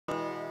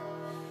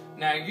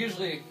Now,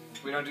 usually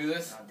we don't do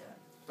this, I'll do it.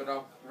 but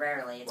no.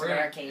 Rarely. It's a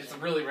rare occasion. It's a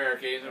really rare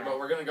occasion, Yeah. but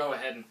we're gonna go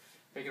ahead and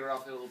make it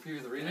off a little preview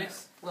of the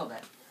remix. A little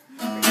bit.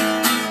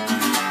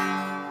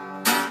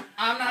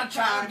 I'm not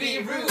trying to be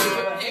rude,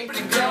 but hey,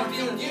 pretty girl,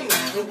 feeling you.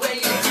 The way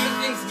you do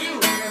things do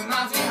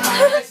reminds me of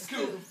my ex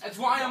school. That's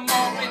why I'm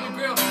all in the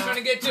grill, trying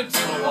to get you to the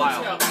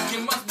hotel. You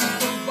must be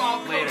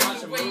football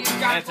coach, the way you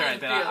got That's alright,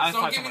 then I'll so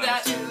find give me someone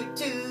that.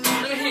 else.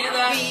 Let me hear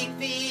that.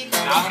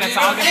 I'll get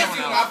someone else.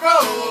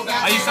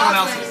 I'll use someone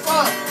else's.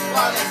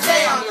 While they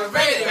stay on the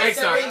radio, Great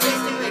start.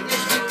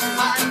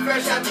 hot and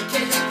fresh out the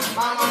kitchen.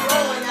 Mama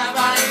rolling that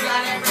body,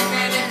 got every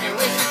man in here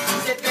wishing.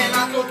 Sipping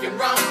on cooking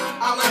rum,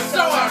 I'm like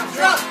so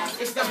drunk.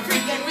 It's the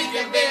freaking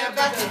weekend, baby,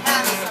 about to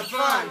have some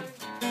fun.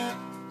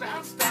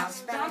 Bounce,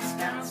 bounce, bounce,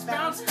 bounce,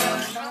 bounce,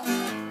 bounce,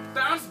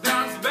 bounce,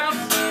 bounce,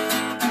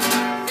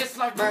 bounce. It's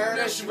like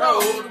Murder She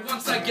Wrote.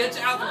 Once I get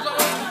you out the door,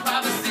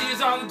 privacy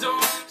is on the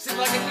door. Seems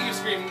like I hear you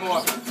screaming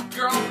more.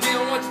 Girl,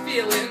 feel what you're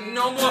feeling.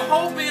 No more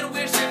hoping and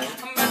wishing.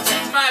 I'm gonna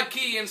change my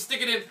key and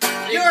stick it in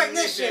Your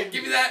ignition.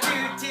 Give me that.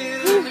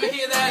 Toot, Let me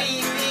hear that.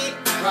 beep, beep.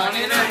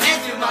 Running her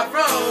hand through my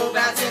fro,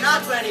 bouncing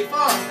on 24.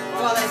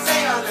 While they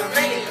say on the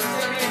radio,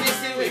 sipping this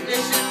to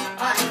ignition.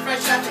 Hot and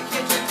fresh out the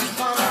kitchen.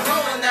 Mama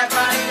rolling that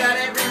body, got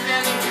every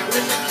man in here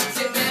wishing.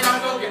 Sipping on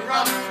broken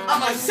rum,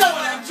 I'm like so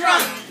damn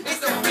drunk. It's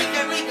the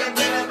freaking weekend,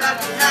 baby, about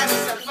to have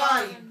some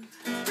fun.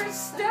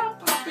 Now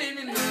popping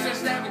in the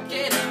stress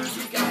navigator.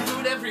 We got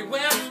food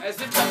everywhere, as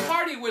if the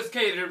party was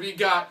catered. We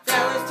got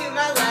Fellas to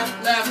my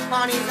left,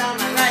 honey's on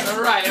my right.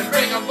 alright, and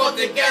bring them both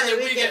together.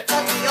 We get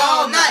funky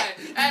all night.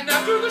 And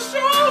after the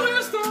show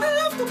is the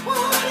after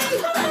party.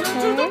 And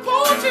after the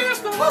party is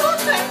the whole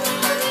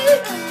thing.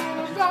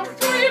 About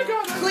 3 you're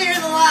gonna Clear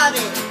the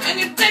lobby. and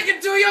you take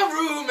it to your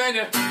room and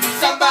you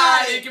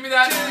somebody give me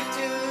that. Toot,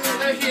 toot.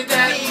 Let me hear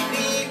that. Beep,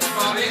 beep.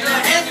 Running her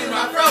hand through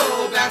my fro,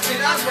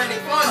 bouncing on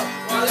 24.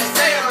 While they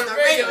say on the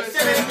radio,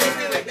 sipping this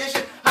to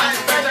ignition. Hot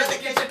and fresh out the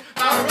kitchen.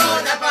 I'm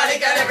rolling that body,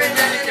 got every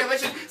man in there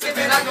wishing.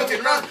 Sipping on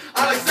cooking rum,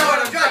 I'm like so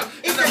drunk.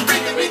 It's the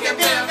freaking weekend,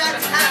 baby, about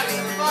to have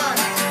some fun.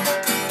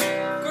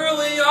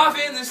 Girlie off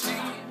in the street,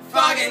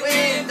 Fogging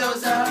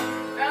windows up.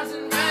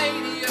 bouncing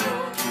radio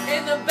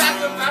in the back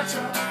of my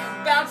truck,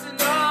 bouncing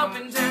up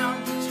and down,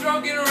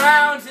 stroking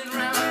around and